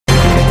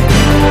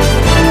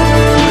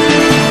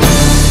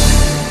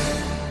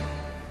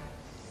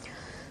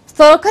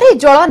सरकारी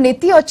जल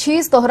नीति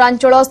अच्छी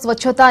सहरांचल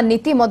स्वच्छता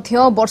नीति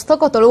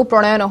वर्षक तलू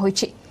प्रणयन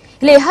होइछि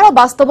हेले एहार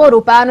वास्तव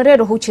रूपायन रे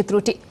रहुछि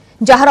त्रुटि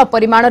जार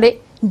परिमाण रे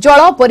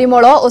जल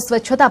परिमल और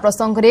स्वच्छता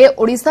प्रसंग रे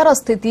ओडिशार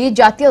स्थिति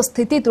जातीय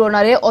स्थिति तुलन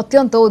में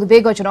अत्यंत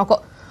उद्वेगजनक।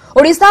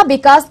 ओडिशा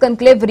विकास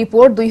कनक्लेव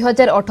रिपोर्ट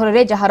 2018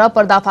 रे जहार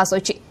पर्दाफाश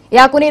होइछि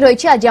याकु नै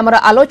रहिछि आज हमर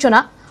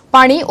आलोचना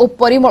पानी और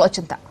परिमल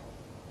चिंता।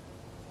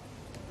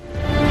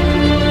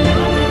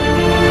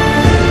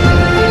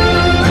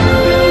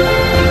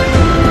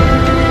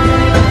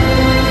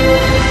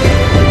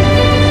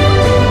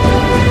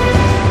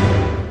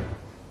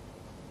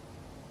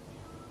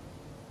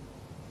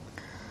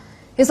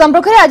 इस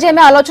संपर्क में आज आम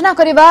आलोचना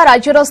करवा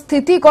राज्यर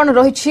स्थिति कौन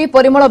रही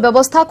परिमल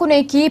व्यवस्था को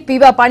लेकिन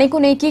पीवा पानी को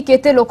लेकिन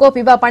केते लोक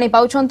पीवा पानी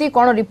पाउछंती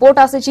कौन रिपोर्ट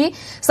आसी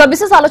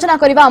सविशेष आलोचना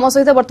करवा आम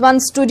सहित वर्तमान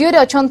स्टूडियो रे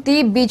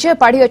अछंती विजय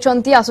पाढ़ी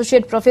अछंती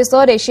associate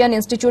professor Asian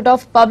institute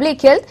of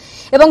public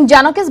health एवं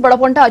जानकेश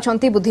बड़पंटा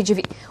अछंती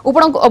बुद्धिजीवी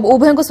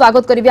उभय को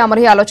स्वागत करी आम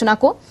ही आलोचना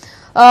को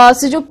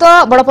श्रीजुक्त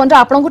बड़पंटा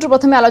आपन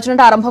प्रथम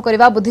आलोचना आरंभ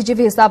करवा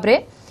बुद्धिजीवी हिसाब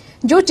रे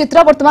जो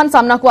चित्र वर्तमान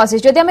सामना को आसी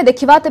जदि आमे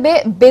देखिबा तबे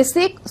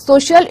बेसिक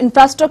सोशल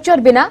इंफ्रास्ट्रक्चर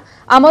बिना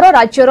आमर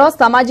राज्यर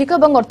सामाजिक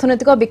और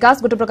अर्थनैतिक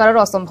विकास गोटे प्रकार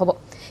असंभव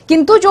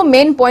किंतु जो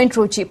मेन पॉइंट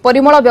रोची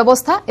परिमल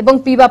व्यवस्था एवं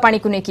पीवा पानी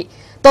को लेकिन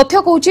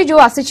तथ्य कहूची जो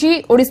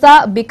आसी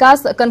ओडिशा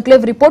विकास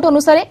कनक्लेव रिपोर्ट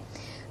अनुसार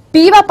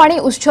पीवा पानी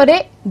उत्स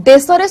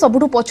देश में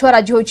सबुठु पछुआ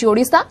राज्य होची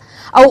ओडिशा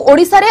आ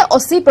ओडिशा रे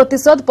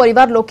 80%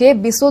 परिवार लोके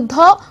विशुद्ध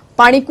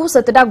पानी को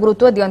सेतटा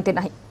गुरुत्व दियंते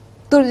नाही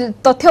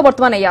तथ्य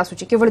वर्तमान ये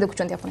आसुची केवल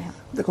देखुचंती आपण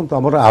देखो तो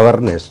हमर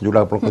अवेयरनेस जोडा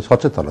आपण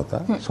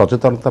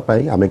सचेतनता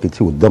पई आमे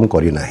किछि उद्यम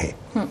करी नाही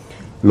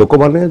लोक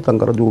माने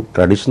तंकर जो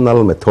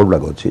ट्रेडिशनल मेथड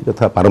लागो अछि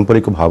जथा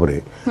पारंपरिक भाव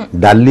रे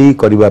डाली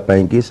करिवा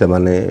पई कि से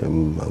माने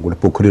गुड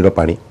पोखरी रो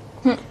पानी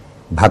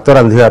भात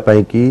रांधिवा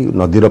पई कि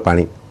नदी रो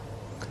पानी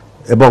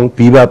एवं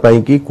पीवा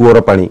पई कि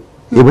कुओर पानी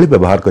एभली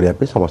व्यवहार करिया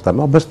पे समस्त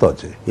में अभ्यस्त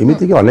अछि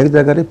एमिति कि अनेक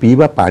जगह रे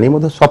पीवा पानी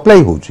मधे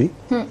सप्लाई होउची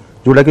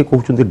जोड़ा कि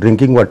कहउछंती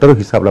ड्रिंकिंग वाटर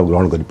हिसाब ला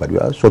ग्रहण करि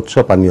परिबा स्वच्छ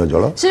पानीय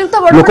जल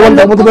लोक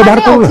मधे व्यवहार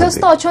करू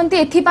अभ्यस्त अछंती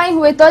एथि पई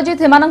हुए त जे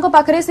थेमानक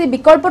पाखरे से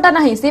विकल्पटा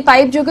नाही से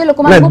पाइप जोगे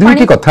लोक मान को पानी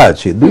दुईटी कथा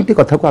अछि दुईटी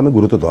कथा को हमें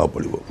गुरुत्व दवा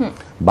पड़िबो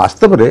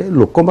वास्तव रे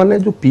लोक माने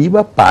जो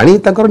पीबा पानी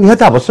ताकर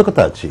निहत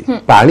आवश्यकता अछि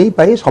पानी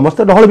पई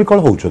समस्त ढहल विकल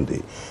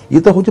होउछंती ये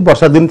तो होची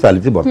वर्षा दिन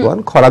चली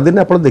वर्तमान खरा दिन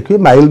आप देखिए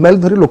माइल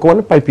माइल धरी लोक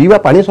मैंने पीवा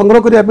पानी संग्रह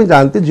करने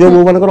जानते झील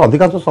मो मान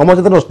अधिकांश समय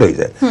नष्ट हो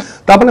जाए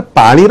ताने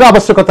पानी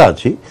आवश्यकता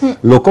अच्छी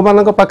लोक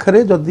मान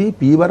पाखे जदि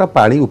पीबार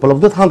पानी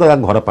उपलब्ध था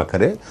घर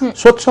पाखे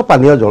स्वच्छ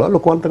पानीय जल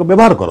लोक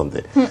व्यवहार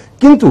करते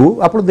किंतु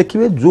आप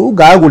देखिए जो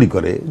गाँ गुड़िक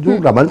जो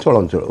ग्रामांचल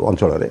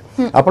अंचल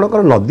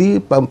आपंकर नदी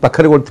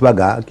पाखे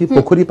गाँ कि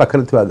पोखरी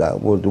पाखे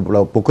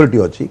गाँ पोखरी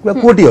अच्छी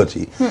कूटी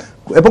अच्छी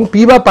एवं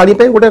पीवा पानी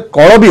पे गोटे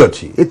कल भी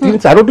अच्छी ये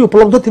 3-4टी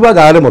उपलब्ध थिबा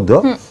गाँव में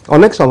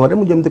अनेक समय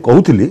मुझे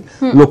कहूली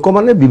लोक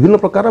मैंने विभिन्न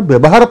प्रकार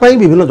व्यवहार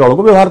विभिन्न जल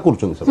को व्यवहार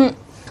कर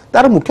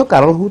तार मुख्य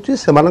कारण हूँ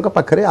से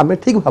पाखे आम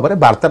ठीक भाव में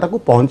वार्ता को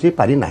पहुंचे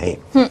पारि ना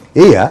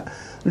या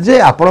जे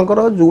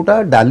आपणकर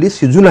जोटा डाली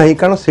सिझु ना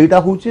कारण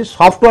से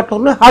सॉफ्ट वाटर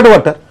ना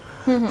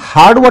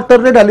हार्ड वाटर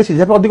रे डाली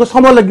सिझा अधिक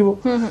समय लगे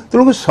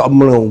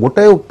तेणु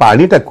गोटे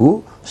पानीटा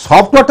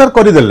सॉफ्ट वाटर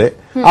करदेले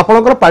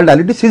आपणकर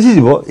डालीटी सिझी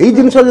यही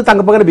जिन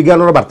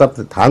विज्ञान वार्ता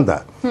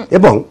था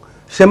एवं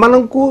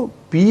सेमानंकु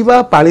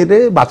पीवा पानी रे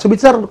बाछ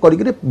विचार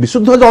करिक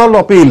विशुद्ध जल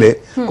न पीले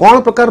कौन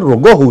प्रकार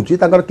रोग होउची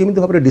ताकर किमित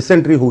भाबरे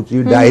डिसेंट्री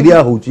होउची डायरिया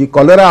होउची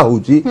कलेरा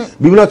होउची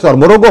विभिन्न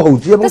चर्म रोग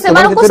होउची एवं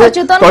सेमानंकु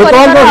सचेतन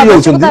करबार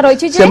आवश्यकता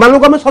रहिछि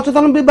सेमानंकु हम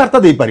सचेतन भी वार्ता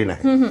दे पारि ना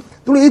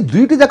तुन ए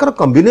दुईटी जाकर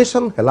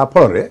कॉम्बिनेशन हला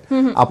फल रे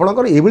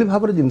आपनकर एबली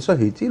भाबरे जिंस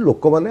हेची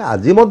लोक माने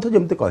आजि मध्य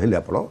जेमते कहले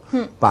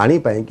आपण पानी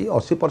पई कि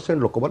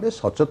 80% लोक माने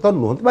सचेतन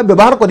नहंती बा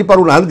व्यवहार करि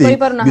पारु नांदी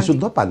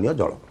विशुद्ध पानीय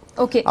जल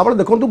आप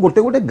देखो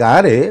गोटे गोटे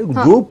गाँव में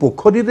जो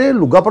पोखरी रे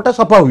लुगापटा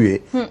सफा हुए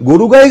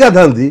गोरु गाई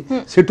गाधांती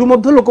सेठु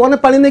मध्य लोक माने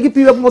पानी नेकी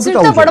पीवा मध्य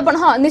चाहूछन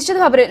हां निश्चित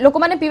भाव रे लोक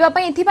माने पीवा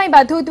पई एथि पई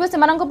बाध्य होतिबे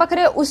सेमानक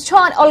पाखरे उत्स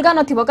अलगा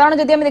नथिबो कारण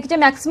जदि हम देखिचे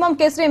मैक्सिमम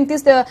केस रे एमती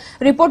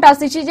रिपोर्ट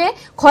आसीची जे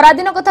खरा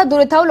दिन कथा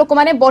दूरे थाउ लोक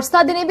माने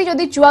वर्षा दिने भी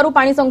जदि चुआरू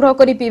पानी संग्रह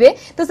करी पीबे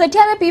तो सेठी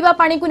हमें पीवा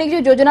पानी को नेकी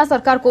जो योजना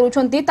सरकार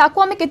करूछंती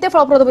ताको हमें केते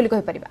फलप्रद बोली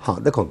कहि परिबा हां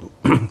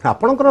देखंतु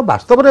आपनकर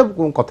वास्तव रे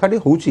कथाटी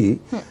होउची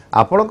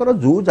आपनकर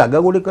जो जागा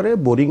गुडी करे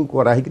बोरिंग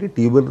कराही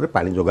ट्यूबवेल रे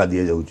पानी जोगा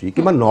दिया जाउची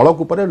किबा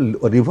नलकूप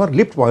रिवर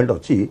लिफ्ट पॉइंट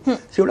अच्छी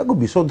सेगुड़ा को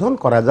विशोधन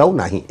करा जाउ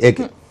नाही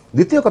एक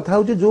द्वितीय कथा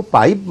हूँ जो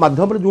पाइप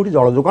माध्यम जो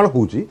जल जोगाण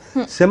होची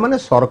से माने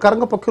सरकार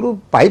पक्षर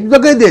पाइप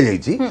जगह दि जाइए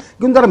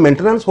कि तार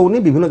मेंटेनेंस होनी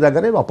विभिन्न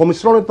जगह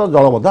अपमिश्रणित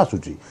जल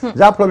आसूची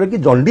जहाँ फल कि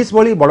जंडिस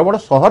भली बड़ बड़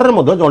सहर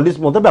में जंडिस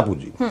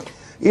व्यापुची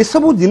ये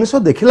सब जिनस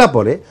देखला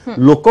परे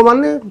लोक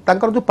माने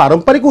तांकर जो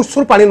पारंपरिक उत्स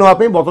पानी नवा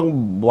पे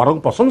बरं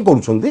पसंद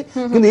करूछंती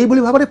किंतु एई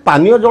भली भाबरे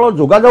पानीय जल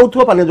जोगा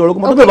जाउथो पानीय जल को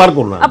मते व्यवहार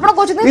करना आपण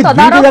कहछथि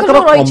तदारक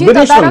रहिछि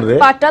तदारक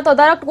पाटा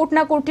तदारक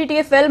कोटना कोठी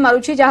टिके फेल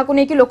मारुछि जहा को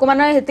नेकी लोक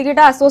माने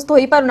हेतिकिटा आश्वस्त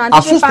होई पारु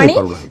नांती कि पानी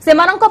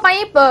सेमानंक पई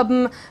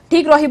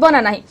ठीक रहिबो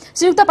ना नाही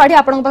श्रीयुक्त पाठी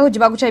आपण पाखु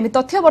जिबाकु चाहि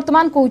तथ्य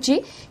वर्तमान कहूछि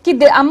कि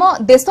आम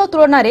देश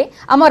तुलना रे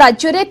आम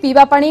राज्य रे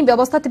पीवा पानी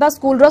व्यवस्था थिबा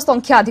स्कूल रो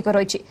संख्या अधिक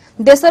रहिछि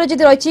देश रे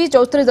जदि रहिछि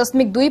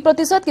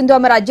 34.2% प्रतिशत किंतु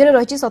आम राज्य में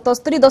रही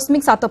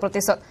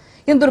 77.7%।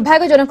 किंतु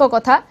दुर्भाग्यजनक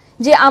कथा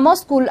जे आम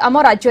स्कूल आम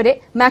राज्य में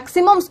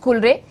मैक्सिमम स्कूल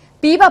रे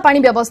पीवा पानी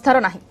व्यवस्था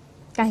नहीं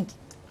कहीं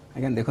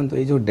आज्ञा देखो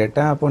ये जो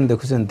डेटा अपन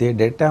देखुं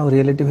डेटा और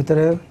रियलिटी भितर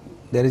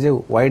there is a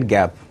wide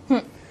gap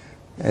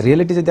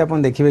reality जब आप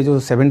देखिए जो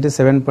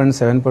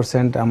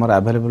 77.7% आमर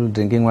अवेलेबल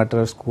ड्रिंकिंग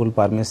वाटर स्कूल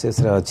पार्मिसेस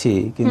रे अच्छी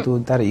किंतु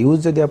तार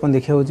यूज जब आप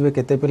देखा जाए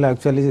केते पिला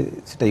एक्चुअली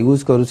सेटा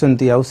यूज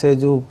करूछंती आ से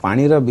जो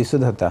पानी रा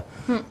विशुद्धता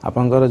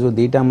आपनकर जो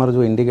दीटा हमर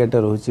जो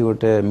इंडिकेटर होची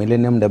गोटे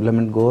मिलेनियम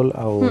डेवलपमेंट गोल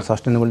आ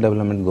सस्टेनेबल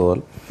डेवलपमेंट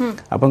गोल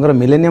आपनकर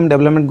मिलेनियम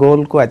डेवलपमेंट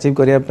गोल को अचीव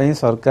करिया पई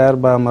सरकार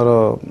बा हमर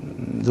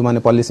जो माने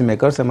पॉलिसी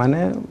मेकर से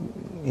माने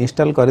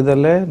install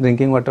करदेले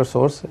drinking water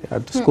source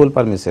at school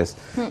premises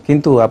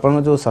किंतु आपन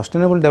जो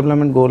सस्टेनेबल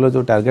डेवलपमेंट गोल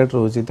जो टारगेट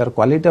रोची तार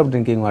quality of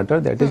drinking water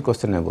that is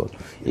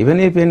questionable even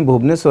if in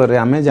Bhubaneswar रे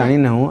आमे जानि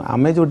नहु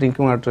आमे जो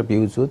ड्रिंकिंग वाटर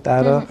पिउछु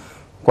तार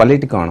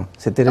क्वालिटी कौन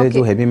से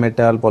जो heavy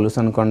metal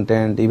pollution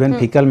content even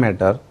faecal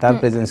matter तार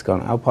प्रेजेंस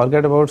कौन आ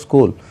फॉरगेट अबाउट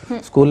स्कूल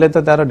स्कूल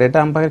तो तार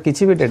डेटा हम पाखे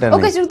किछि भी डेटा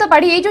ओके श्रीयुक्त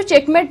पाड़ी ये जो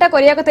चेकमेट टा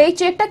करिया कथा ये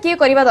चेक टा किए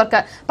करबा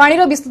दरकार पानी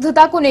रो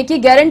विशुद्धता को नेकी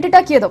गारंटी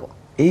टा किए दबो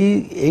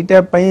एटा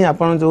पई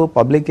आपण जो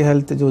पब्लिक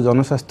हेल्थ जो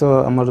जनस्वास्थ्य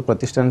हमर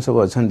प्रतिष्ठान सब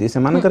अछंती से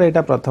मानकर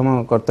एटा प्रथम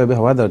कर्तव्य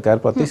हवा दरकार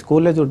प्रति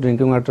स्कूल ले जो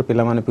ड्रिंकिंग वाटर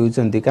पिला माने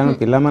पिउचंती कारण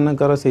पिला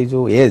मानकर से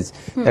जो as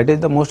that is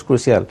the most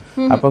crucial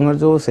आपण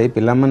जो से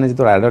पिला माने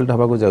जो एडल्ट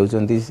हवा को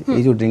जाउचंती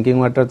ए जो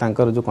ड्रिंकिंग वाटर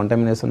तांकर जो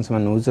कंटामिनेशन से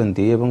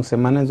नउचंती एवं से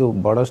माने जो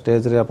बड़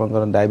स्टेज रे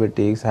आपण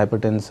डायबिटिक्स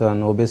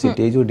हाइपरटेंशन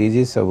ओबेसिटी जो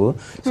डिजीज सब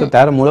सो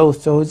तार मूल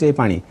उत्स होचे ए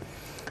पानी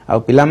आ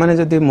पिला माने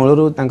जदि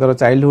मूलरू तांकर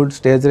चाइल्डहुड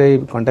स्टेज रे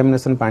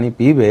कंटामिनेशन पानी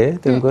पीबे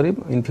तेन करी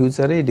इन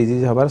फ्यूचर रे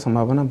डिजीज हबार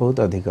संभावना बहुत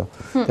अधिक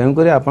तेन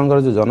करी आपनकर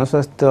जो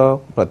जनस्वास्थ्य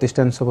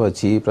प्रतिष्ठान सब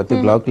अछि प्रति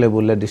ब्लॉक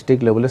लेवल ले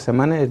डिस्ट्रिक्ट लेवल से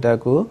माने एटा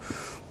को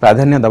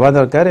प्राधान्य दबा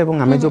दरकार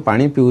एवं आमे जो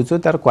पानी पिउचो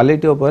तार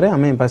क्वालिटी ऊपर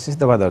आमे एम्फासिस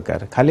दबा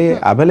दरकार खाली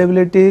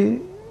अवेलेबिलिटी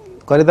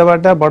करि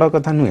दबाटा बड़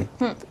कथा नुहे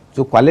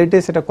जो क्वालिटी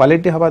सेटा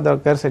क्वालिटी हवा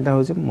दरकार सेटा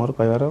होची मोर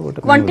कहवार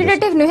गोटे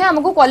क्वांटिटेटिव नुहे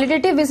हमको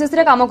क्वालिटेटिव बेसिस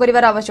रे काम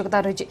करिवार आवश्यकता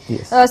रहिछि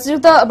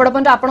श्रीयुक्त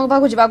बडपन आपन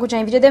भागु जिबाकु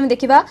चाहिबि जदि हम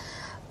देखिबा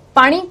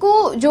पानी को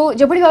जो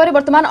जेबडी भाबरे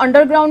वर्तमान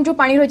अंडरग्राउंड जो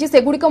पानी रहिछि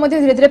सेगुडी को मध्ये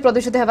धीरे धीरे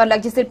प्रदूषित हेबार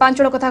लागि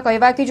शिल्पांचल कथा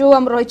कहबा कि जो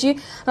हम रहिछि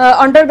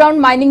अंडरग्राउंड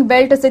माइनिंग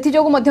बेल्ट सेथि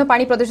जोगु मध्ये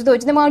पानी प्रदूषित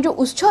होछि तेमा जो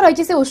उत्स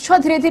रहिछि से उत्स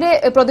धीरे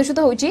धीरे प्रदूषित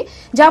होछि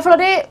जा फल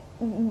रे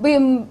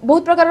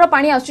बहुत प्रकार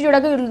पानी आसुछि जोडा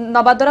कि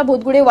नबा द्वारा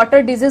बहुत गुडे वाटर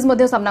डिजीज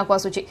मध्ये सामना को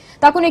आसुछि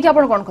ताकु नै कि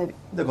आपण कोन कहबि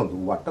देखंतु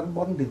वाटर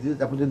बॉर्न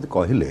डिजीज आपण जति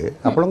कहिले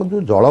आपण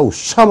जो जल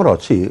उत्स हमर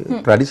अछि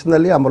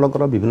ट्रेडिशनली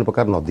हमलकर विभिन्न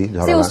प्रकार नदी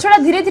झरना से उत्सडा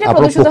धीरे धीरे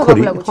प्रदूषित होबा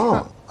लागुछि हां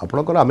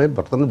आपणकर आमे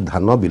वर्तमान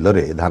धान बिल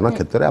रे धान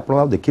क्षेत्र रे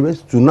आपण देखिबे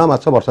चूना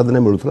माछ वर्षा दिन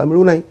मिलुथला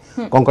मिलु नै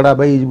कंकड़ा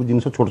भाई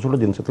जिंस छोट छोट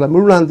जिंस थला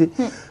मिलु नांती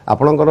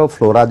आपणकर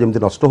फ्लोरा जेमति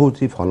नष्ट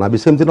होउछि फना भी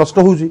सेमति नष्ट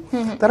होउछि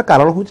तार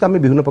कारण होउछि आमे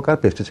विभिन्न प्रकार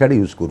पेस्टिसाइड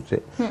यूज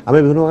करूछे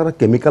आमे विभिन्न प्रकार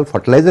केमिकल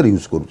फर्टिलाइजर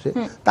यूज करूछे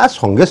ता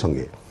संगे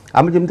संगे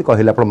आमे जेमति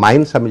कहिले आपण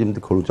माइन्स आमे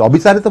जेमति खोलुछे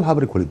अविचारित भाव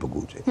रे खोली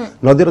पकउछे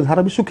नदीर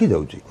धारा भी सुखी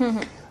जाउछि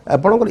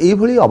आपणकर एई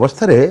भली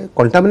अवस्था रे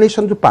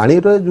कंटामिनेशन जो पानी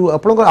रे जो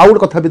आपणकर आउट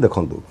कथा भी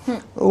देखंतु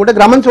गोटे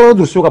ग्रामांचल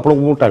दृश्य को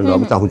आपन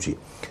टाळिबा चाहूछि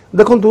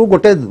देखंतु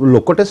गोटे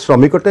लोकटे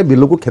श्रमिकटे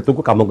बिल को खेत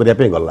को काम करिया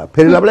पे गला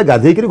फेरला बेले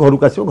गाधेई करी घर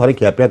को आसीबो घरे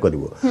खियापिया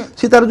करिवो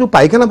सी तार जो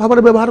पायखाना भाव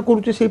रे व्यवहार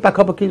करूछि से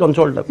पाखा पखी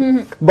अंचलटा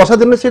वर्षा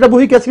दिन सेटा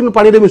बोही के आसी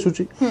पानी रे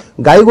मिसुछि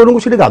गाय गोरु को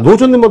सेठी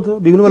गाधौछन्ती मध्ये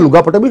विभिन्न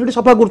लुगापटा भी सेठी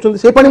सफा करूछन्ती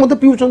से पानी मध्ये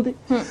पिउछन्ती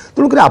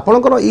तेणु करी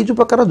आपणकर ई जो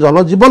प्रकार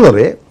जनजीवन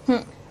रे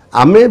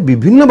आमे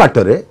विभिन्न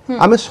बाटरे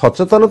आमे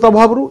सचेतनता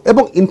भावरु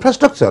एवं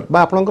इंफ्रास्ट्रक्चर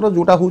बा आपनकर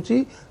जोटा होची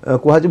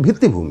कोहा जे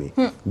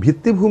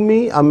भित्तिभूमि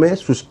आमे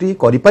सृष्टि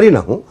करि पारि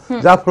नाहु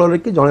जा फल रे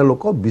कि जने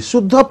लोक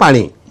विशुद्ध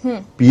पानी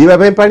पीवा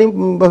पे पानी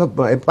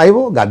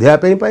पाइबो गाधिया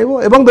पे पाइबो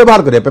एवं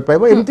व्यवहार करिया पे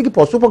पाइबो एमति कि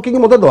पशु पक्षी के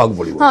मते दवाक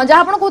पड़िबो हां जा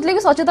आपण कहतले कि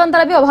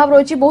सचेतनता भी अभाव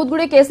रहिछि बहुत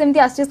गुडे केस एमति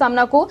आछि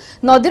सामना को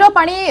नदीर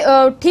पानी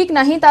ठीक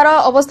नाही तार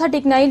अवस्था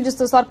ठीक नाही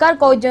सरकार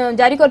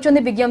जारी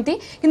करछन्ते विज्ञप्ति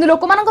किंतु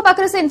लोक मानक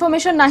पाखरे से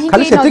इंफॉर्मेशन नाही कि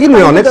नदी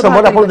पानी अनेक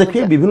समय आपण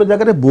देखि विभिन्न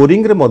जगह रे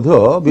बोरिंग रे मध्य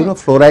विभिन्न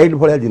फ्लोराइड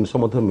भलिया जिंस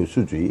मध्य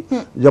मिसुची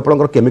जे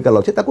आपनकर केमिकल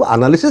अछि ताकू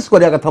एनालिसिस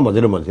करिया कथा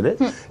मझरे मझरे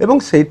एवं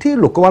सेठी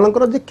लोक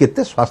मानकर जे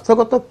केते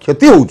स्वास्थ्यगत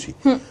क्षति होउची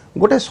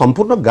गोटे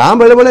संपूर्ण गाँ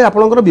बेले बेले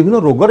आपनकर विभिन्न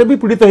रोग रे भी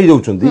पीड़ित हो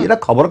जाउछन्ती एरा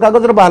खबर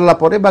कागज रे बाहरला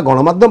परे बा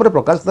गणमाध्यम रे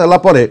प्रकाशित होला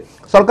परे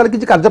सरकार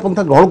किछि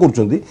कार्यपंथा ग्रहण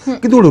करछन्ती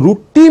किंतु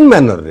रूटीन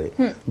मैनर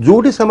रे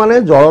जोटी से माने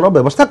जलर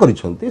व्यवस्था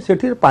करिसन्ती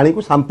सेठी पानी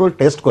को सैंपल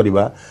टेस्ट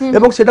करिबा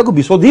एवं सेटा को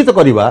विशोधित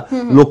करिबा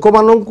लोक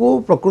माननकु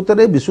प्रकृति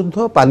रे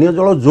विशुद्ध पानीय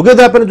जल जोगे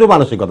देबा पे जो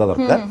मानसिकता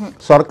दरकार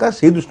सरकार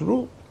से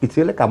दृष्टिरु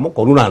किछि ले काम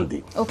करू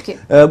नांती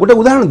गोटे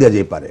उदाहरण दिया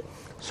जाय पारे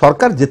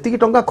सरकार जेतिकी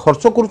टंका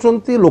खर्च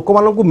करूछन्ती लोक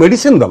माननकु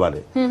मेडिसिन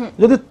दबारे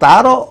जदि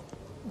तार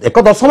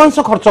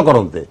 1/10 खर्च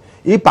करते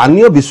ये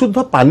पानीय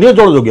विशुद्ध पानीय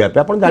जल जोगिया पे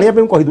आपण जानिया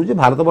पे कहि दूजे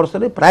भारत वर्ष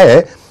रे प्राय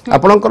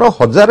आपणकर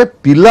 1000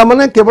 पिला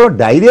माने केवल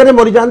डायरिया रे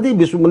मरि जानती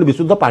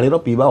विशुद्ध पानी रो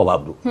पीवा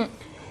अभाव रु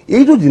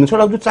ए जो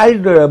जिनसडा जो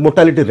चाइल्ड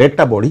मोर्टालिटी रेट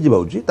ता बढ़ी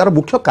जिबाउची तार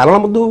मुख्य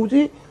कारण मध्ये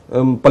होउची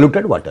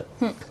पॉल्यूटेड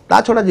वाटर ता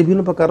छडा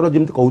विभिन्न प्रकार रो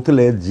जेमति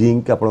कहउतले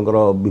जिंक आपणकर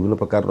विभिन्न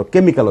प्रकार रो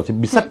केमिकल अछि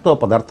विषाक्त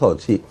पदार्थ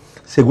अछि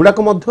सेगुडा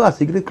को मध्ये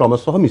आसिकरी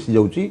क्रमशः मिसी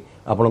जाउची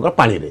आपणकर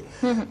पानी रे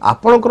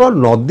आपणकर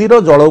नदीर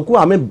जल को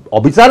आमे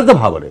अविचारित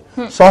भाव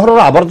में सहर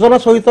आवर्जना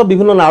सहित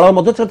विभिन्न नाल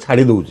मध्य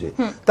छाड़ी दउचे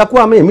ताकू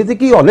आमे एमिति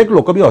कि अनेक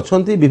लोक भी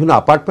अछंती विभिन्न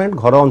अपार्टमेंट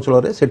घर अंचल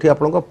रे सेठी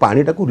आपणकर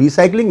पानी टाकू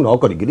रिसाइक्लिंग न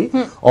करिगिरी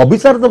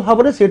अविचारित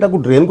भाव में सेटा को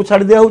ड्रेन को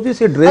छाड़ी दिया होची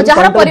से ड्रेन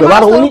का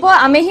व्यवहार होनी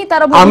आमे ही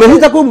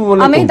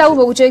ताकू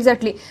भोगुचे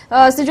एक्जेक्टली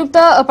श्रीजुक्त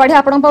पढ़े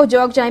आपण पाउ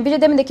जवाब चाहिबे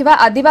जदि हम देखिबा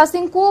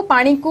आदिवासी को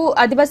पानी को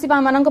आदिवासी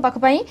मानक पाख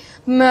पई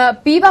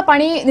पीवा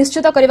पानी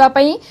निश्चित करबा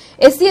पई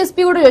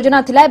एससीएसपी गोटे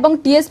योजना थिला एवं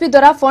टीएसपी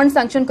द्वारा फंड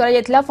सैंक्शन करा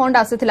जायतिला फंड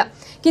आसीथिला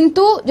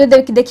किंतु जो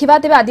देखिबा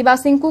तेबे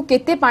आदिवासी को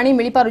केते पानी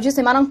मिली पारुची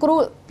सेमानकरो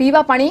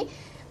पीवा पानी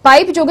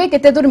पाइप जोगे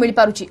केते दूर मिली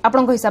पारुची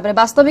आपन को हिसाब रे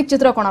वास्तविक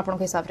चित्र कोन आपन को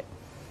हिसाब रे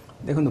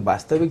देखो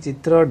वास्तविक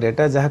चित्र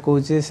डेटा जहाँ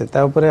कहे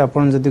सेता उपरे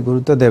आपण जदि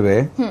गुरुत्व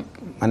देबे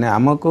माने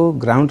हमको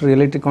ग्राउंड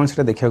रियलिटी कोन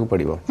सेटा देखिया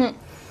पड़िबो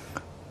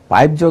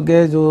पाइप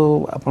जोगे जो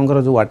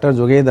आपनकर जो वाटर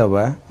जोगे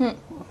दबा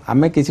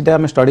आमे किछटा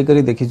आमे स्टडी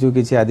करी देखिछु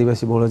किछि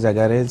आदिवासी बहुल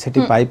जगह रे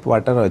सेठी पाइप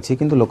वाटर अछि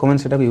किंतु लोक मन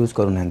सेटा यूज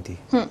करू नांती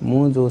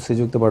मु जो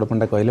श्रीजुक्त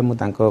बड़पंडा कहले मु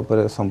तांको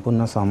ऊपर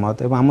संपूर्ण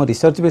सहमत एवं हम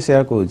रिसर्च भी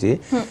शेयर कहूची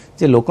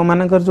जे लोक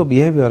मानकर जो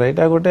बिहेवियर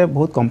एटा गोटे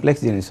बहुत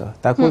कॉम्प्लेक्स जिनिस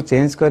ताको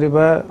चेंज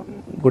करबा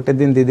गोटे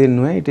दिन दी दिन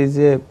नुहे it is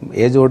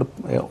as old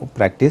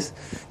practice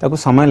ताको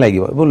समय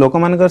लागिवो एवं लोक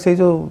मानकर से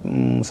जो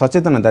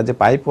सचेतनता जे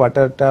पाइप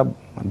वाटरटा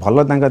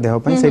भलो तांका देह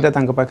पई सेटा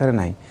तांका पाखरे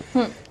नाही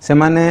से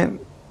माने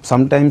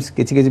समटाइम्स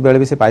किछि किछि बेले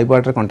भी से पाइप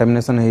वाटर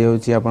कंटामिनेशन हे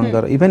होची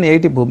आपनकर इवन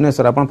एटी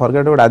भुवनेश्वर आपन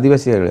forget goat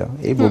Adivasi area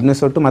A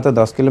Bhubaneswar to मात्र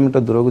 10 किलोमीटर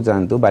दूर को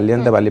जानतु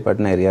बालियांता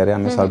बालीपाटना एरिया रे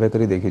हमें सर्वे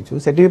करी देखिछु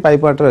सेठी भी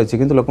पाइप वाटर अछि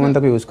किंतु लोक मन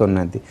ताको यूज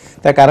करनांती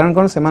ता कारण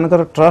कोन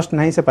सेमानकर ट्रस्ट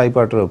नाही से पाइप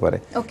वाटर ऊपर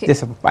जे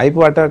पाइप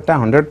वाटर ता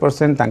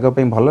 100% तांको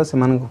पे भलो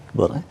सेमान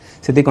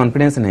सेती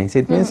कॉन्फिडेंस नाही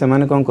सेती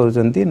सेमाने कोन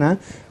करूचंती ना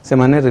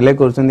सेमाने रिले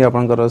करूचंती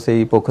आपनकर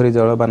सेई पोखरी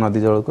जल बा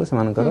नदी जल को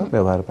सेमानकर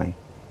व्यवहार पई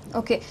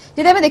ओके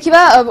जदि हम देखिबा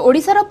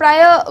ओडिसा रो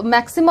प्राय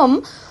मैक्सिमम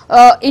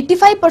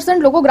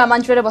 85% लोग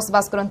ग्रामांचल रे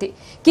बसवास करंती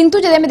किंतु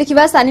जदि हम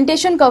देखिबा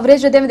सैनिटेशन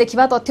कवरेज जदि हम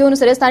देखिबा तथ्य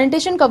अनुसार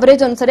सैनिटेशन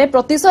कवरेज अनुसार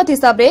प्रतिशत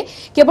हिसाब रे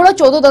केवल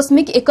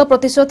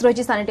 14.1%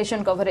 रही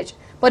सैनिटेशन कवरेज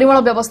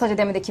परिमल व्यवस्था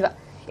जदि हम देखिबा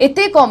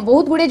एते कम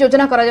बहुत गुडी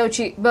योजना करा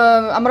जाउची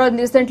हमर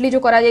रिसेंटली जो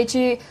करा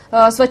जायची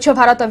स्वच्छ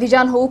भारत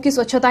अभियान हो कि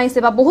स्वच्छता ही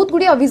सेवा बहुत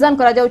गुडी अभियान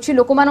करा जाउची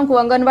लोक मानन को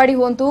अंगनवाड़ी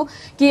होंतु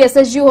कि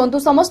एसएसजी होंतु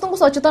समस्त को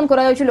सचेतन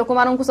करा जाउची लोक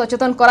मानन को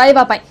सचेतन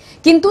कराइबा पई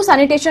किंतु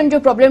सैनिटेशन जो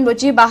प्रॉब्लम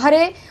रोची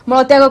बाहरे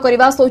मलत्याग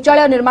करबा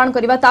शौचालय निर्माण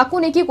करबा ताकू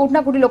ने कि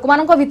कोठना कोठी लोक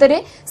मानन को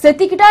भितरे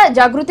सेतिकिटा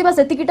जागृति बा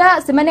सेतिकिटा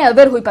से माने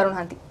अवेयर होई पारु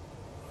नांती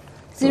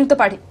श्रीयुक्त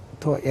पाठी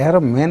तो यार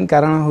मेन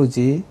कारण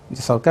होची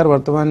सरकार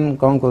वर्तमान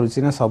कौन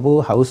करूची ना सबु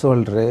हाउस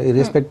होल्ड रे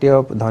इरेस्पेक्टिव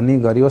ऑफ धनी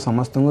गरीब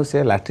समस्त को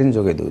से लैट्रिन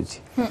जोगे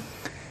दोची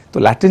तो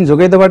लैट्रिन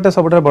जोगे देबाटा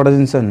सबटा बड़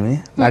जिंस नुहे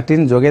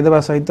लैट्रिन जोगे देबा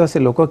सहित से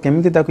लोक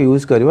केमिति ताको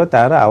यूज करबो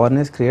तार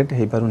अवेयरनेस क्रिएट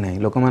हे पारु नाही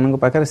लोक मानन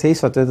पाखरे सेही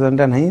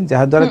सचेतनता नाही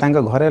जहा द्वारा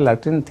तांका घरे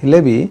लैट्रिन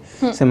थिले भी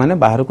से माने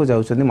बाहर को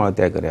जाउछन्ती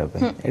मलत्याग करिया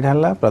पे एटा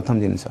हला प्रथम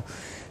जिंस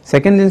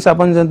सेकेंड जिन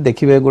अपन जब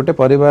देखिए गोटे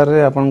परिवार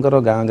रे आपनकर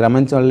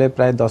ग्रामांचल रे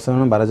प्राय 10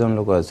 जन 12 जन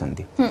लोक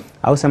अछंती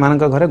आउ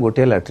सेमानक घरे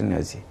गोटे लैट्रिन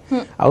अछि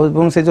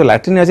आउ से जो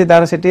लैट्रिन अछि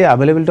तार सेठी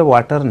अवेलेबिलिटी ऑफ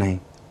वाटर नाही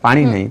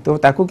पानी नहीं तो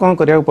ताकू कौन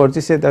करिया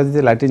पड़छि से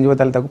लैट्रिन जीव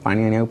ताले ताकू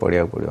पानी आनिया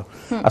पड़िया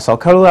पड़ियो आ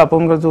सखाळु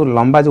आपनकर जो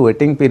लंबा जो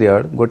वेटिंग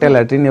पीरियड गोटे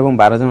लैट्रिन एवं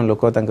 12 जन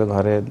लोक तांका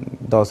घरे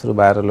 10 रु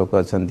 12 लोक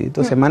अछंती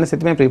तो से माने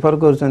सेति में प्रेफर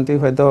करछंती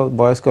होय तो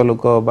वयस्क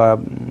लोक बा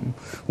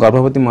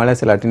गर्भवती महिला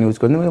से लैट्रिन यूज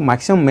करनी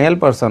मैक्सिमम मेल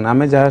पर्सन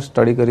आमे जहा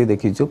स्टडी करी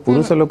देखिछु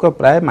पुरुष लोक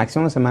प्राय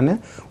मैक्सिमम से माने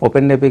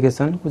ओपन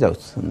डेफिकेशन को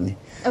जाउछंती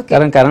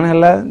कारण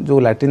हला जो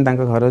लैट्रिन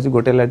तांका घर अछि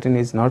गोटे latrine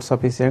is not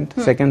sufficient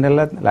second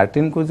हला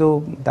लैट्रिन को जो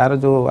तार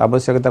जो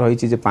आवश्यकता रही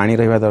छि जे पानी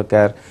रहबा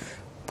दरकार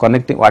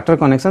कनेक्टिंग वाटर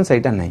कनेक्शन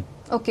सेटा नहीं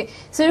ओके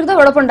श्रीयुक्त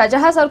बड़पंडा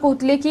जहाँ सर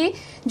कहते कि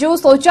जो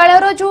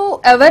शौचालय जो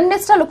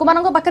अवेयरनेस लोक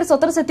पाखे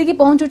सतर से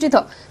पहुंचुची तो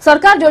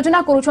सरकार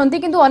योजना करुँच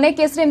किंतु अनेक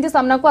केस रे एमती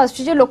सामना को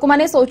आसी लोक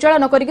मैंने शौचालय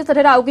न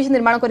करके आउ किसी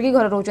निर्माण करके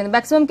घर रोचे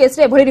मैक्सिमम केस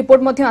रे एभली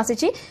रिपोर्ट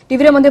आसी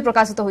टीवी रे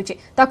प्रकाशित होती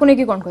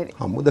नहीं कौन कहे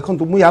हाँ देखो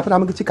मुझे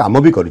आम किसी कम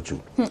भी करूँ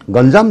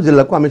गंजाम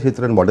जिला को आम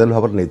से मॉडल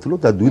भाव में नहीं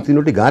दुई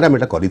तीन गाँव में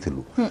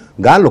करूँ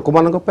गाँ लोक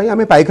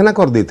मानी पायखाना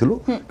करदे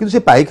कि से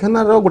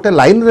पायखाना गोटे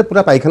लाइन रे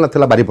पूरा पायखाना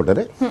था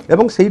बारिपटे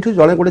और से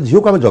जड़े गोटे झील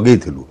को आम जगे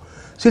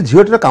से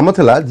झीटर काम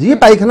था जी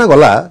पायखाना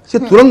गला से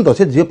तुरंत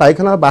से जी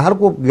पायखाना बाहर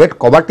को गेट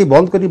कबाटी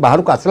बंद कर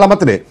बाहर को आसला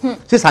मात्रे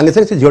से सांगे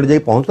सांगे से झील जाई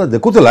पहुंचला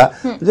देखुला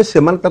जे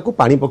सेमान ताकू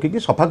पानी पकेकी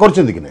सफा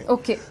करछन्ती कि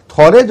नै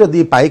थरे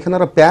जदी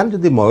पायखानार पैन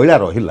जदी मैला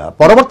रहिला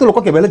परवर्ती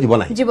लोक केबेले जीवन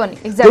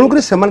नाही तेणु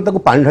करी सेमान ताकू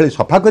पानी ढाली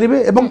सफा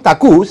करिवे एवं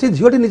ताकू से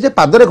झीलटी निजे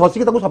पादरे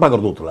घसिकी ताकू सफा कर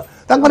दोथला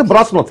तांकर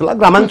ब्रश नथला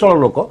ग्रामांचल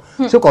लोक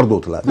से कर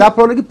दोथला जा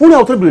फल कि पुणी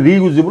आउथरे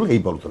रियूजेबल हेई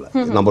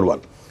पड़ुथला नंबर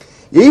 1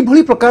 यही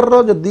भली प्रकार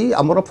जदि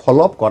आमर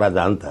फॉलोअप करा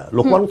जानता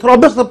लोक मान थोड़ा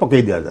अभ्यास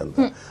पकई दिया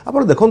जानता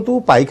आपण देखंतु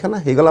पायखाना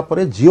हे गला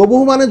परे जियो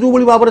बहु माने जो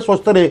भली भाबरे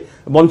स्वस्थ रे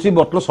बंसी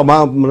बटल समा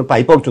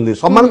पाई पड़ुचंदी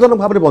सम्मानजनक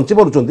भाबरे बंची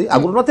पड़ुचंदी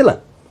आगुर नथिला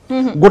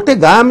गोटे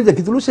गाँ में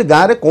देखिलु से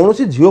गाँ रे कौन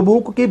सी झील बहु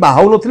को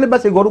बाहु नथिले बा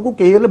से घर को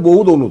केही हेले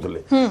बहु दउ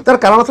नथिले तार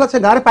कारण था से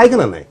गाँ रे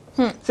पायखाना नै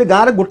से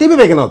गाँ रे गोटे भी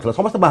पायखाना नथिला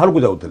समस्त बाहर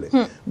को जाउथले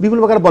विभिन्न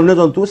प्रकार वन्य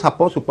जंतु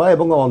साप सुपा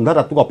एवं अंधार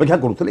रात को अपेक्षा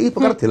करुथले ई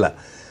प्रकार थिला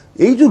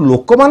এই যে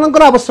লোক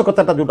মানকৰ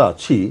আৱশ্যকতাটা যোটা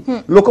আছে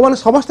লোক মানে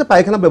সমস্ত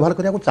পায়খানা ব্যবহার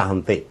করিয়া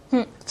চাহন্তে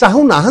চাহু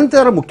নাহান্তে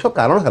আর মুখ্য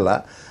কারণ হলা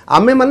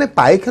आमे माने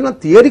पायखाना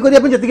तैयारी करिया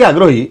पे जति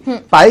आग्रही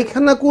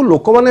पायखाना को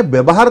लोक माने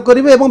व्यवहार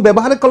करिवे एवं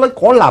व्यवहार कले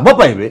कोन लाभ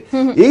पाइबे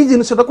एई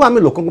जिनिसटा को आमे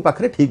लोकन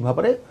पाखरे ठीक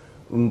भाबरे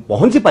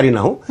पहुंची पारि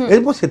नाहु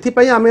एबो सेति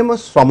पई आमे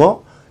श्रम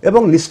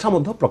एवं निष्ठा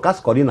मध्य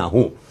प्रकाश करी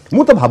नाहु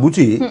मु तो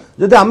भाबुची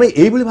जदि आमे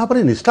एई बली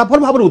भाबरे निष्ठाफल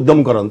भाबरे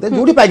उद्यम करनते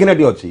जोडी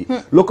पायखानाटी अछि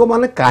लोक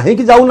माने काहे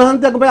कि जाउ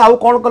नाहंते भाई आउ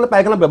कोन कले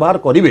पायखाना व्यवहार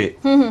करिवे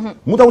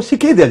मु तो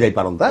सिखै दिया जाय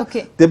पारंता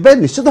तेबे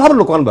निश्चित भाबरे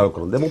लोक मान व्यवहार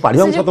करनते मु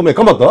पाढिया सहित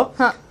एकमत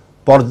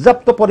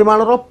पर्याप्त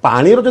परिमाण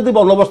पानी जदि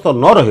बंदोबस्त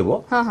न रहिबो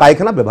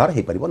पायखाना व्यवहार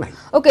हे परिबो नाही।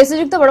 ओके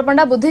श्रीयुक्त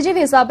बड़पंडा बुद्धिजीवी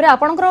हिसाब रे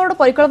आपनकर गोटे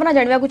परिकल्पना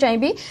जानिबा को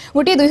चाहिबी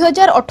गोटे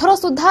 2018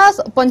 सुधा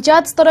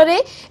पंचायत स्तर रे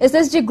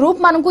एसएसजी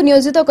ग्रुप मान को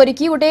नियोजित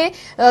करिकि गोटे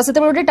सेते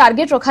गोटे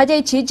टार्गेट रखा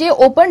जाय छी जे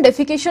ओपन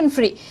डेफिकेशन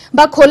फ्री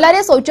बा खोला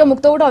रे शौच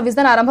मुक्त गोटे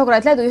अभियान आरंभ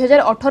कराइतला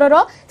 2018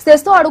 रो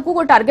शेष आडकू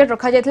गोटे टार्गेट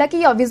रखा जायतला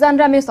कि अभियान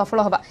रे आमे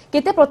सफल होबा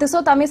केते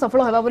प्रतिशत आमे सफल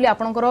होबा बोली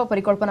आपनकर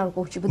परिकल्पना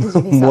कहूची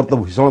बुद्धिजीवी मोर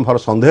तो भीषण भार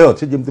संदेह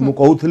अछि जेमति मु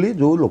कहउथली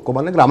जो लोक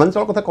माने ग्रामांचल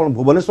कथा कोन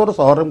भुवनेश्वर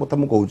शहर में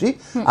मु कहूची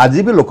आज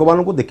भी लोक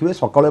मानकु देखिबे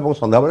सकाळ एवं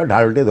संध्या बेला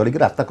ढालटे धरिक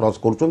रास्ता क्रॉस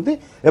करूचंती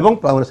एवं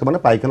से माने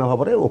पायखाना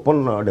भाबरे ओपन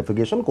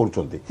डेफिकेशन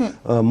करूचंती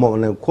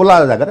माने खोला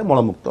जगह रे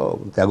मलमुक्त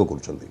त्याग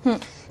करूचंती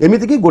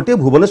एमिति कि गोटे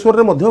भुवनेश्वर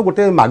रे मध्ये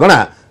गोटे मागणा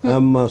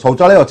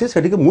शौचालय अछि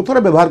सेठी कि मु थोरा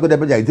व्यवहार करिया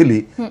पे जाईथिली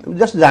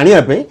जस्ट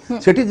जानिया पे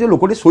सेठी जे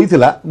लोकटी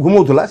सोईथिला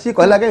घुमौथिला सी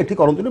कहला कि एठी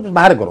करंतु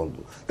बाहर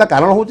करंतु ता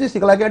कारण होची सी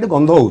कहला कि एठी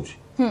गंध होची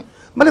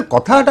माने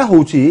कथाटा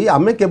होची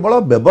आमे केवल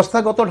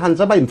व्यवस्थागत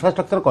ढांचा बा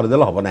इंफ्रास्ट्रक्चर कर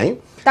देला हबो नाही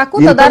ताकू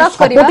तदारख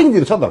करिबा सपोर्टिंग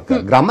जिंस दरकार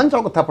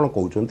ग्रामांचल कथा आपण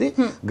कहउचंती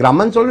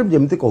ग्रामांचल रे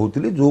जेमति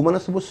कहउतिली जो माने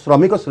सब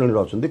श्रमिक श्रेणी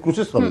रहउचंती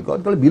कृषि श्रमिक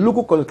जले बिलु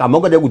को काम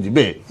करिया को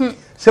जिबे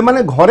से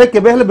माने घरे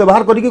केबे हेले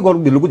व्यवहार करिके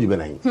बिलु को जिबे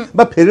नाही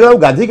बा फेरिला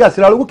गाधी के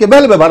आसिला को केबे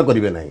हेले व्यवहार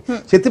करिवे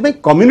नाही सेति पे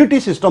कम्युनिटी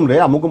सिस्टम रे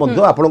हमको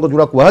मध्य आपण को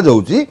जुडा कुहा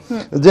जाउची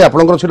जे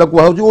आपनकर सेटा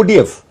कुहा होची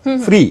ओडीएफ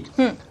फ्री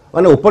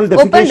माने ओपन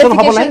डेफिकेशन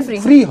हबो नै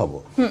फ्री हबो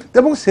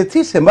तेबं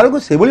सेथि सेमार को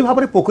सेबली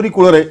भाबरे पोखरी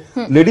कुळ रे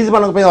लेडीज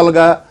मानक पे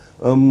अलगा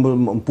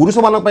पुरुष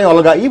मानक पे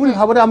अलगा ई बली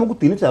भाबरे हमकु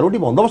 3-4टी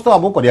बंदोबस्त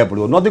हमकु करिया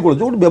पड़ियो नदी कुळ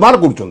जो व्यवहार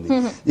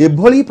करचंदी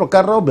एभली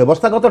प्रकार रो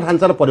व्यवस्थागत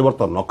ढांचार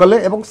परिवर्तन न कले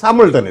एवं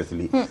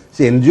साइमल्टेनियसली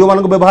से एनजीओ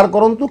मानक व्यवहार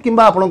करंतु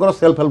किबा आपनकर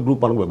सेल्फ हेल्प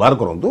ग्रुप मानक व्यवहार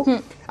करंतु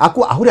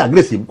आकु आहुरी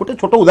एग्रेसिव गोटे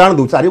छोट उदाहरण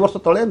दउ 4 वर्ष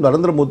तळे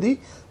नरेंद्र मोदी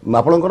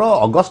आपनकर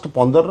अगस्त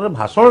 15 रे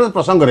भाषण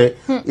प्रसंग रे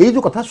एई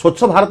जो कथा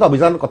स्वच्छ भारत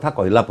अभियान कथा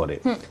कहला परे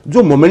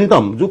जो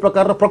मोमेंटम जो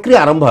प्रकार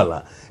प्रक्रिया आरंभ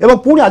हला एवं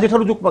पुणी आज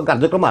ठारू जो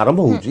कार्यक्रम आरंभ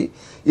होउची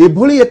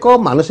एभली एक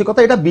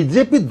मानसिकता एटा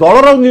बीजेपी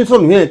दलर निस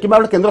नुहे कि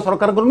केंद्र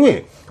सरकार नुहे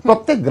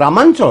प्रत्येक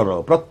ग्रामांचल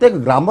प्रत्येक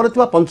ग्राम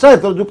रे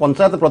पंचायत जो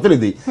पंचायत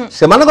प्रतिनिधि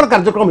सेमानकर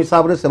कार्यक्रम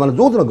हिसाब रे सेमान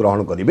जो दिन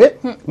ग्रहण करिवे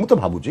मु तो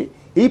भाबुची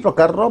एई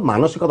प्रकार रो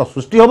मानसिकता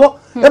सृष्टि होबो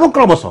एवं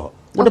क्रमशः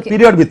गोटे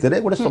पीरियड भितरे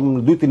गोटे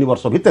 2-3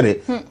 वर्ष भितरे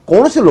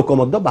कौन से लोक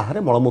मध्य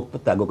बाहर मलमुक्त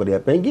त्याग करिया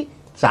पे कि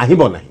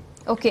चाहिबो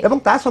नाही एवं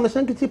ता संगे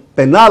संगे किछि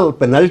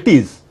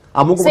पेनाल्टीज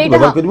हमको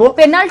व्यवहार करबो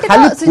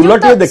खाली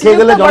फुलटे देखै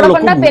गेले जण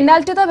लोक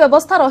पेनाल्टी तो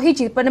व्यवस्था रही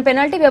छि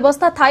पेनाल्टी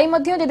व्यवस्था थाई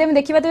मध्ये जदि हम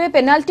देखिबा तबे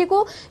पेनाल्टी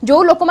को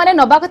जो लोक माने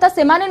नबा कथा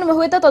से माने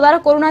होय त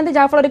तदारख करू नांती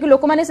जा फल रे कि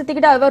लोक माने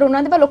सेतिकिटा अवेयर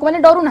होनांती बा लोक माने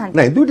डरू नांती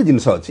नै दुईटी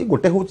जिंस अछि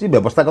गोटे होछि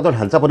व्यवस्थागत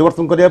ढांचा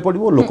परिवर्तन करिया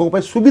पड़िबो लोकन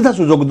पय सुविधा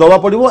सुयोग दवा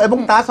पड़िबो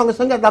एवं ता संगे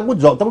संगे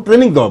ताकू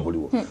ट्रेनिंग दवा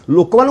पड़िबो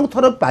लोक मानक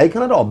थोर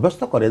पायखाना रे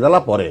अभ्यस्त करे देला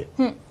परे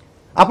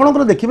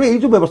आपनकर देखिबे एई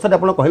जो व्यवस्था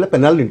आपण कहले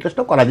पेनल इंटरेस्ट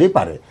करा जाई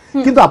पारे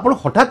किंतु आपण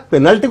हठात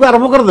पेनाल्टी को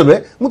आरंभ कर देबे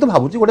मु तो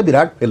भाबुची गोटे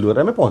विराट फेल्युअर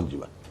रे में पहुंच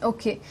जीवा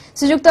ओके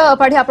श्रीयुक्त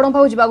पाठी आपण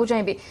पाउ जिबागु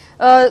चाहिबे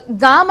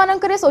गां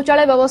मानकरे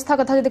शौचालय व्यवस्था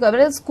कथा जदि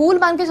कहबे स्कूल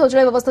मान के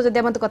शौचालय व्यवस्था जदि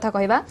हम कथा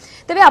कहबा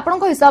तबे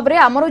आपण हिसाब रे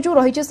हमर जो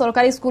रहिचे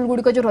सरकारी स्कूल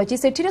गुडी को जो रहिचे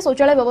सेठी रे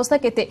शौचालय व्यवस्था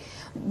केते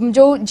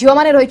जो झियो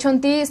माने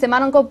रहिछंती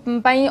सेमानक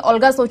पई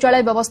अलगा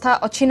शौचालय व्यवस्था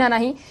अछि ना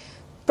नाही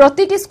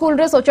प्रतिटी स्कूल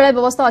रे शौचालय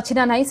व्यवस्था अछि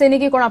ना नाही सेने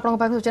की कोन आपण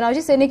पाख सूचना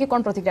अछि सेने की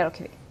कोन प्रतिक्रिया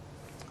रखिबे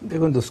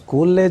देखो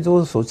स्कूल ले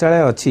जो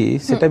शौचालय अच्छी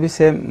सेटा भी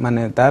से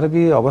माने तार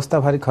भी अवस्था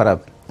भारी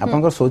खराब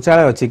आपनकर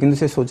शौचालय अच्छी किंतु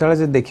से शौचालय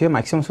जे देखिए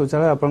मैक्सिमम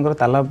शौचालय आपनकर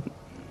ताला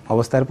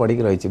अवस्था रे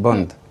पड़ी रही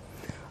बंद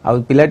आ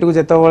पिलाटी को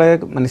जेतो बळे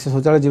माने से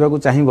शौचालय जीवा को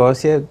चाहिबो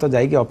से तो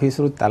जाई कि ऑफिस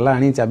रु ताला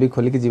आनी चाबी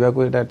खोली कि जीवा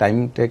को एटा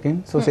टाइम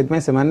टेकिंग सो सेत में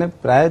से माने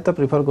प्राय तो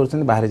प्रेफर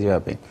करछन बाहर जीवा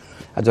पे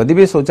आ जदि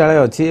भी शौचालय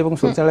अच्छी एवं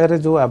शौचालय रे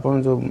जो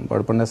आपन जो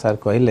बड़पंडा सर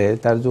कहले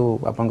तार जो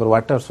आपनकर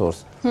वाटर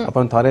सोर्स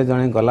आपन थरे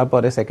जणे गला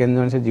परे सेकंड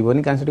जणे से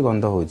जीवनी कान सेठी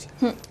गंध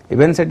होउची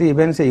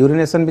इवन से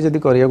यूरिनेशन भी जदि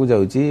करिया को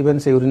जाउची इवन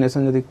से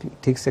यूरिनेशन जदि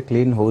ठीक से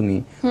क्लीन होनी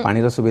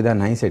पानी रो सुविधा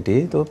नाही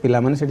सेठी तो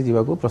पिला माने सेठी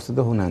जीवा को प्रस्तुत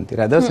होनांती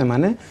रादर से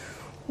माने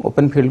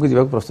ओपन फील्ड को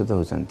जीवा को प्रस्तुत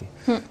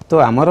होचंती तो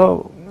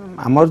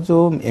हमर जो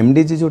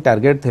एमडीजी जो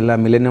टार्गेट थिला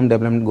मिलेनियम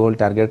डेवलपमेंट गोल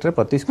टार्गेट रे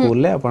प्रति स्कूल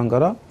ले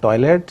आपनकर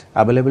टॉयलेट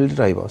अवेलेबिलिटी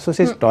रहइबो सो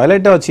से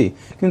टॉयलेट अछि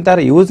किंतु तार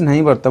यूज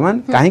नहीं वर्तमान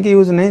काहे कि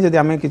यूज नहीं जदि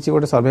हमें किछि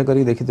गोटे सर्वे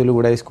करी देखितलु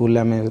गुडा स्कूल ले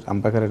हमें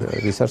हम पाखर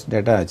रिसर्च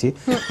डाटा अछि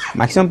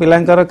मैक्सिमम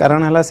पिलांकर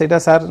कारण हला सेटा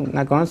सर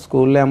ना कोन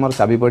स्कूल ले हमर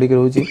चाबी पड़ी के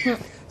रहउची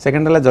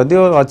सेकंड हला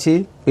जदियो अछि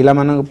पिला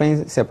मानक पई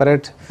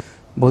सेपरेट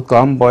बहुत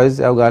कम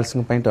बॉयज और गर्ल्स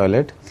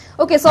टॉयलेट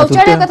ओके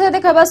शौचालय कथा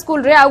देखा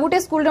स्कूल रे आ गोटे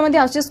स्कूल रे मध्ये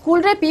आछे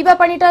स्कूल रे पीबा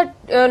पानीटा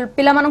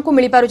पिला मानन को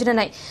मिली पारु जे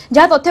नै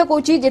जहा तथ्य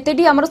कहूची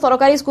जेतेडी हमर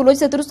सरकारी स्कूल होय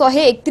सेतुर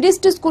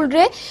 131 स्कूल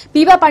रे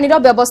पीबा पानी रो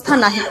व्यवस्था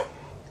नाही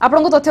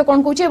आपन को तथ्य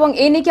कोन कहूची एवं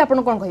ए नै कि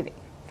आपन कोन कहबे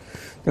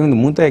देखो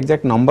मु तो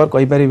एक्जाक्ट नंबर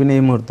कहि परिबि नै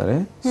मुहूर्त रे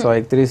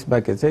 131 बा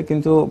केसे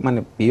किंतु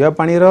माने पीवा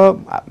पानी रो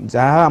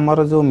जहा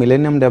हमर जो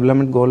मिलेनियम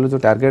डेवलपमेंट गोल जो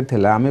टारगेट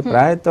थिला हमें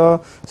प्राय तो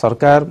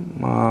सरकार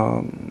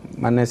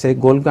माने से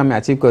गोल को हमें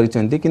अचीव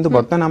करिसेंती किंतु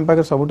वर्तमान हम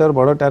पाकर सबुटार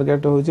बड़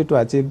टारगेट होची to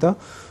achieve the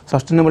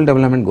sustainable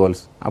development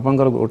goals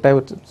आपनकर गोटा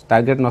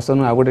टारगेट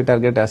नसनु आ गोटे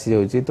टारगेट आसी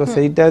जाउची तो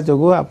सेटा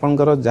जोगो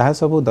आपनकर जहा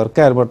सब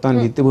दरकार वर्तमान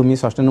भित्तिभूमि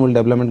सस्टेनेबल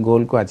डेवलपमेंट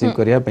गोल को अचीव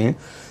करिया पे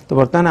तो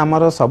वर्तमान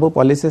हमर सब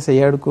पॉलिसी से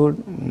याड को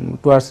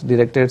टुवर्ड्स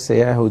डायरेक्टेड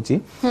से होची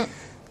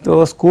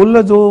तो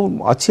स्कूल जो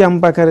अच्छी हम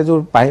पाखे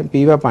जो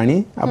पीवा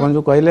पानी आपन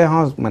जो कहले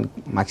हां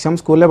मैक्सिमम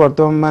स्कूल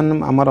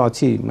वर्तमान हमर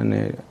अच्छी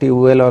माने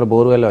ट्यूबवेल और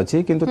बोरवेल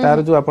अच्छी किंतु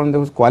तार जो आपन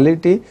देखो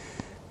क्वालिटी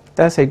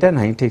ता सेटा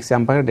नहीं ठीक से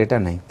हम पाखे डेटा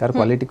नहीं तार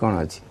क्वालिटी कोन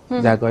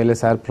अच्छी जा कहले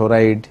सर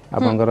फ्लोराइड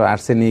आपनकर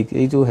आर्सेनिक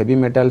ए जो हेवी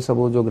मेटल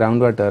सब जो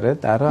ग्राउंड वाटर रे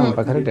तार हम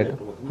पाखे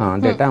डेटा हां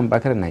डेटा हम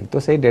पाखे नहीं तो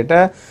सेही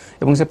डेटा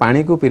एवं से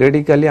पानी को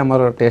पीरियडिकली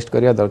हमर टेस्ट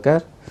करिया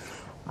दरकार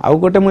आउ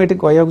गोटे मुझे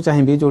कहया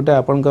चाहिए जोटा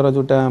आपनकर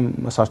जोटा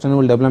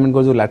सस्टेनेबल डेवलपमेंट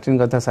को जो लैट्रिन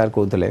कथा सर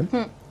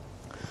कहते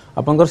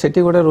आपनकर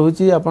सेठी गोटे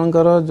रहुची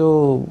आपनकर जो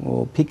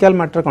फिकल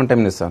मैटर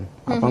कंटामिनेशन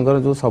आपनकर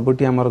जो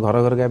सबुटी हमर घर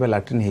घर के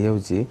लैट्रिन हे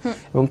जाउची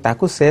एवं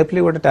ताकू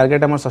सेफली गोटे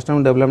टारगेट हमर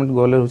सस्टेनेबल डेवलपमेंट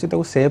गोल रहउची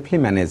ताकू सेफली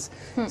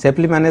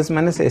मैनेज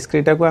माने से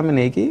स्क्रीटा को हमें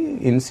नै कि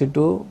इन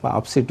सिटू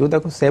ऑफ सिटू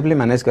ताकू सेफली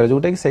मैनेज कर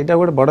जोटा कि सेटा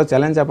गोटे बड़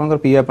चैलेंज आपनकर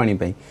पीवा पानी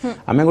पई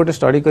हमें गोटे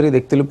स्टडी करी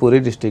देखतिलु पुरी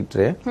डिस्ट्रिक्ट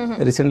रे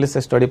रिसेंटली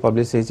से स्टडी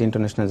पब्लिश हेची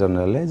इंटरनेशनल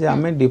जर्नल रे जे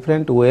हमें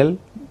डिफरेंट वेल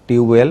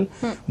ट्यूबवेल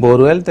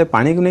बोरवेल ते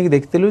पानी को नहीं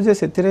देखतिलु जे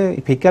सेथिरे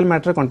फिकल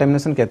मैटर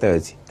कंटामिनेशन केते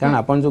अछि कारण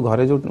अपन जो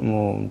घरे जो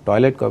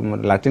टॉयलेट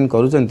लैट्रिन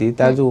करूचंती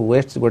ता जो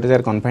वेस्ट गोटे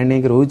जार कन्फाइंड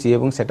नहीं रहउची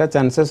एवं सेटा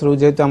चांसेस रहउ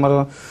जे तो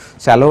हमर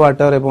शैलो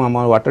वाटर एवं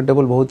हमर वाटर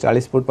टेबल बहुत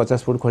 40 फुट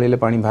 50 फुट खोलिले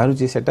पानी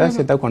बाहरुची सेटा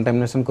सेटा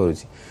कंटामिनेशन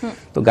करूची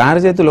तो गांव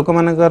रे जे तो लोक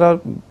मानकर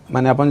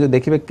माने अपन जो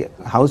देखिबे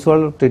हाउस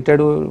होल्ड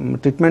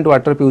ट्रीटमेंट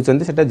वाटर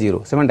पिउचंती सेटा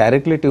जीरो से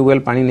डायरेक्टली ट्यूबवेल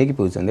पानी नहीं कि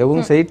पिउचंती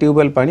एवं सेही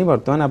ट्यूबवेल पानी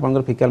वर्तमान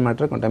आपनकर फिकल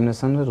मैटर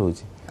कंटामिनेशन रे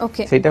रहउची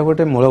ओके सेटा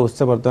गोटे मूल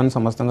उत्सव वर्तमान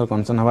समस्त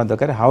कंसर्न हवा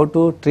दरकार how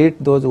to treat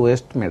those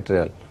waste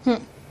material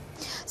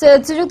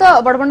श्रीजुक्त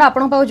बड़बंडा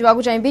आपण पाउ जवाक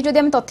चाहिए जदि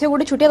हम तथ्य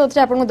गोटे छुटिया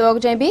तथ्य आपन देवाक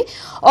चाहिए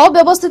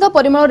अव्यवस्थित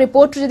परिमल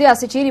रिपोर्ट जदि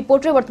आसी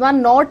रिपोर्ट रे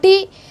वर्तमान 9टी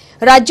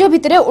राज्य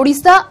भितरे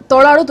ओडिशा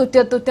तळाळु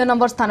तृतीय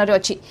नंबर स्थान रे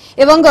अछि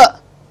एवं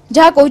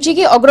जहाँ कहूँ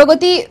कि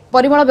अग्रगति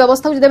परिमल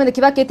व्यवस्था को जब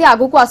देखा केते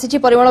आगु को आसी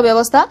परिमल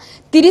व्यवस्था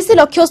 30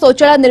 लाख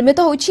शौचालय निर्मित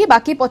होछि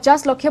बाकी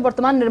 50 लाख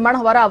वर्तमान निर्माण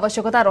होवार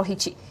आवश्यकता रही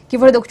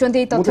किभଳି देखुछन्ती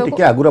ए तथ्य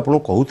को आगु आपण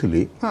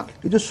कहउथिली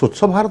ए जो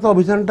स्वच्छ भारत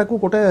अभियान टाकू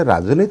गोटे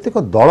राजनीतिक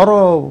दलर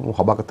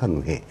हबा कथा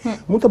नुहे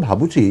मु तो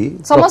भाबुची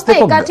समस्त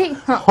एकाठी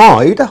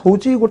हां एटा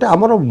होछि गोटे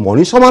हमर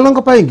मनुष्य मानक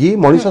पई कि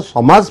मनुष्य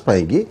समाज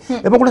पई कि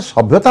एवं गोटे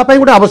सभ्यता पई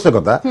गोटे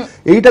आवश्यकता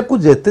एटा को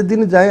जेते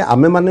दिन जाए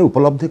आमे माने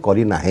उपलब्धि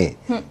करी नाहे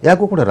या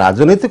को गोटे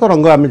राजनीतिक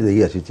रंग आमे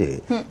देई आसीचे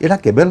एटा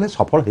केबेल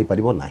सफल हे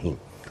परिबो नाही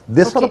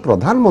देशर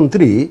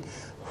प्रधानमंत्री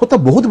हो तो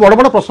बहुत बड़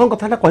बड़ प्रश्न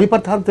कथा कहि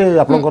परथांते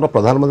आपनकर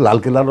प्रधानमंत्री लाल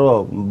किला रो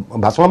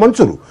भाषण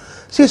मंचरू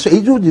से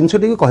जो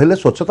जिनसटी कहले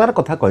स्वच्छतार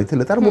कथा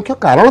कहिथिले तार मुख्य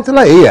कारण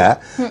थिला एया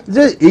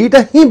जे एटा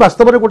ही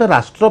वास्तव रे गोटे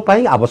राष्ट्र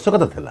पई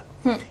आवश्यकता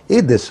थिला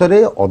ए देश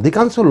रे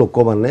अधिकांश लोक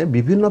माने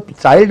विभिन्न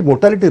चाइल्ड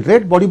मोर्टालिटी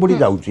रेट बढ़ी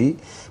जाउची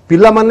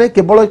पिला माने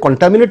केवल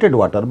कंटामिनेटेड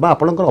वाटर बा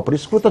आपनकर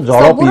अपरिष्कृत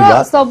जल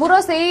पीवा सबुर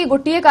सेही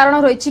गोटिए कारण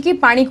रहिछि कि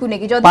पानी को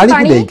नेकी जदी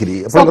पानी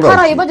सफा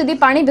रहइबो जदी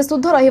पानी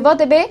विशुद्ध रहइबो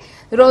तबे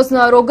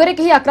रोग रे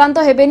कहीं आक्रांत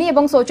हेबेनी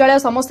एवं शौचालय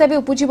समस्या भी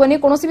उपजीवनी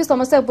कोनोसी भी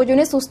समस्या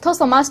उपजीवनी सुस्थ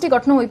समाजटी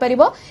गठन होई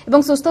परिबो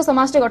एवं सुस्थ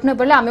समाजटी गठन होई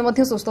परले आमे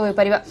मध्ये सुस्थ होई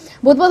परिबा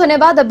बहुत बहुत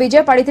धन्यवाद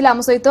विजय पाड़ी थिले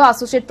आम सहित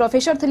एसोसिएट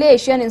प्रोफेसर थिले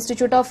Asian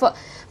institute of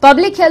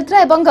public health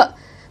रे एवं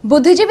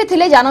बुद्धिजीवी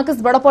थिले जानकीस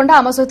बड़पंडा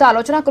आम सहित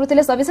आलोचना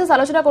करथिले सविशेष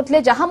आलोचना करथिले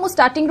जहां मु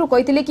स्टार्टिंग रु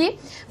कहिथिले कि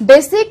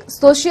बेसिक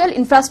सोशल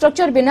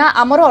इंफ्रास्ट्रक्चर बिना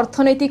आमर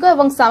अर्थनैतिक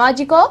एवं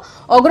सामाजिक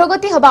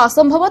अग्रगति हबा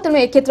असंभव तेणु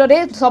ए क्षेत्र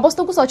में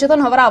समस्त को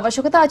सचेतन हबार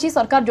आवश्यकता अछि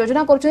सरकार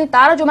योजना करछथि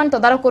तार जो मान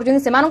तदारक करछथि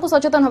सेमानकु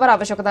सचेतन हबार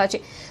आवश्यकता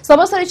अछि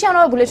समस्त रछि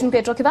हम बुलेटिन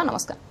पेट रखिबा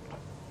नमस्कार।